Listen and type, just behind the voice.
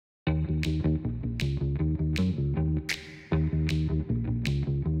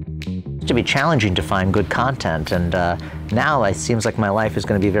to be challenging to find good content, and now it seems like my life is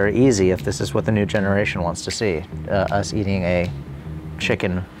going to be very easy if this is what the new generation wants to see, us eating a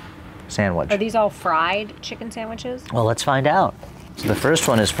chicken sandwich. Are these all fried chicken sandwiches? Well, let's find out. So the first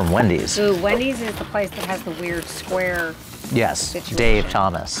one is from Wendy's. Ooh, Wendy's is the place that has the weird square Yes, situation. Dave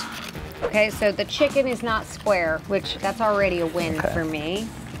Thomas. Okay, so the chicken is not square, which that's already a win for me.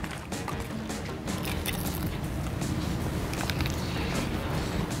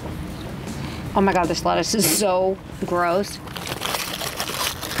 Oh my God, this lettuce is so gross.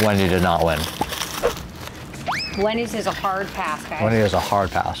 Wendy did not win. Wendy's is a hard pass, guys. Wendy is a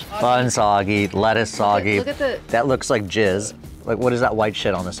hard pass. Bun soggy, lettuce soggy. Look at the... That looks like jizz. Like, what is that white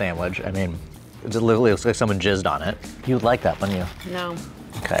shit on the sandwich? I mean, it literally looks like someone jizzed on it. You'd like that, wouldn't you? No.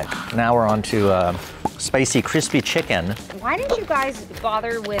 Okay, now we're on to spicy crispy chicken. Why did you guys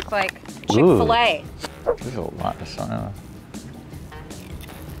bother with, like, Chick-fil-A? There's a lot of stuff.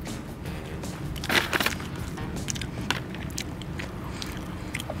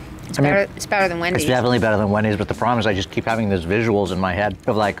 It's better than Wendy's. It's definitely better than Wendy's, but the problem is I just keep having those visuals in my head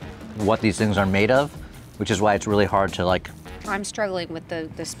of like what these things are made of, which is why it's really hard to like... I'm struggling with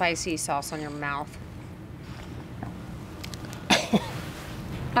the spicy sauce on your mouth.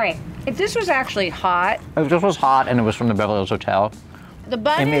 All right, if this was actually hot... If this was hot and it was from the Beverly Hills Hotel... The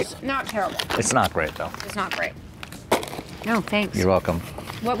bun is not terrible. It's not great though. It's not great. No, thanks. You're welcome.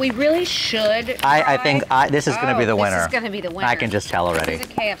 What we really should I think this is going to be the winner. This is going to be the winner. I can just tell already. This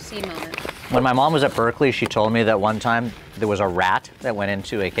is a KFC moment. When my mom was at Berkeley, she told me that one time there was a rat that went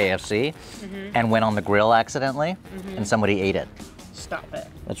into a KFC and went on the grill accidentally, and somebody ate it. Stop it.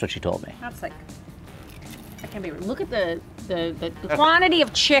 That's what she told me. That's like, that can't be. Look at the quantity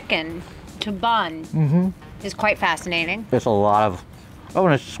of chicken to bun is quite fascinating. There's a lot of, oh,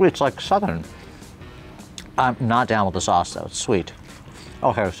 and it's sweet. It's like Southern. I'm not down with the sauce though. It's sweet.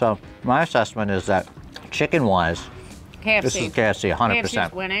 Okay, so my assessment is that chicken-wise, KFC. this is KFC, 100%.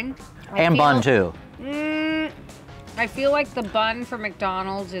 KFC's winning. And bun too. I feel like the bun for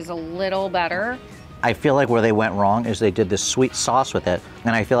McDonald's is a little better. I feel like where they went wrong is they did this sweet sauce with it,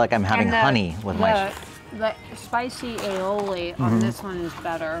 and I feel like I'm having honey with my... The spicy aioli on this one is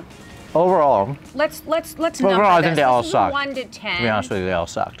better. Overall, Let's number overall, I think they all this is sucked. 1 to 10. To be honest with you, they all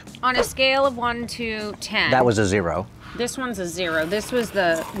sucked. On a scale of 1 to 10. That was a 0. This one's a 0. This was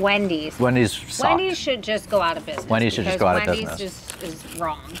the Wendy's. Wendy's sucked. Wendy's should just go out of business. Wendy's should just go out of business. Wendy's just is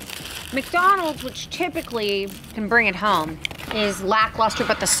wrong. McDonald's, which typically can bring it home, is lackluster,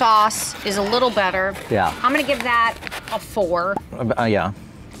 but the sauce is a little better. Yeah. I'm gonna give that a 4. Yeah.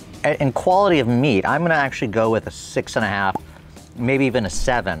 In quality of meat, I'm gonna actually go with a 6.5, maybe even a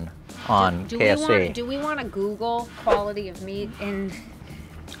 7 on KFC. Do we want to Google quality of meat in?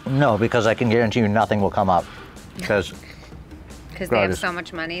 No, because I can guarantee you nothing will come up. Because they have so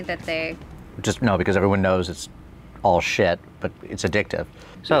much money that they... Just, no, because everyone knows it's all shit, but it's addictive.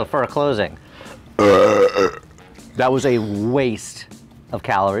 So, for a closing, that was a waste of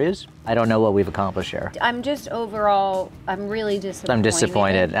calories. I don't know what we've accomplished here. I'm just overall, I'm really disappointed. I'm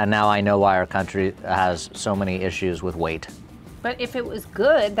disappointed, and now I know why our country has so many issues with weight. But if it was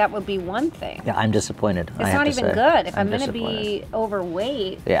good, that would be one thing. Yeah, I'm disappointed. It's not even good. If I'm going to be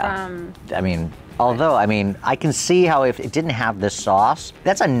overweight I mean, although, I mean, I can see how if it didn't have this sauce,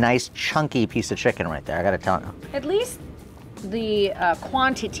 that's a nice chunky piece of chicken right there, I gotta tell you. At least the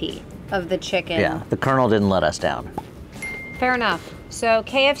quantity of the chicken. Yeah, the Colonel didn't let us down. Fair enough. So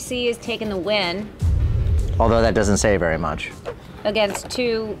KFC is taking the win. Although that doesn't say very much. Against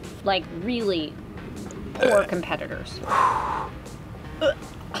two, like, really poor competitors.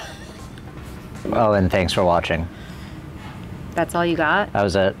 Oh, and thanks for watching. That's all you got? That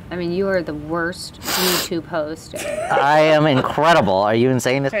was it. I mean, you are the worst YouTube host. I am incredible. Are you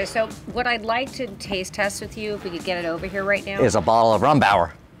insane? Okay, so what I'd like to taste test with you, if we could get it over here right now. Is a bottle of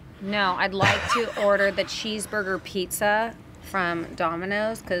Rumbauer. No, I'd like to order the cheeseburger pizza from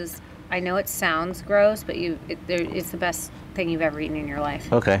Domino's, because I know it sounds gross, but it's the best thing you've ever eaten in your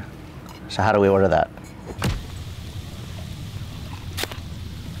life. Okay. So how do we order that?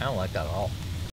 I don't like that at all.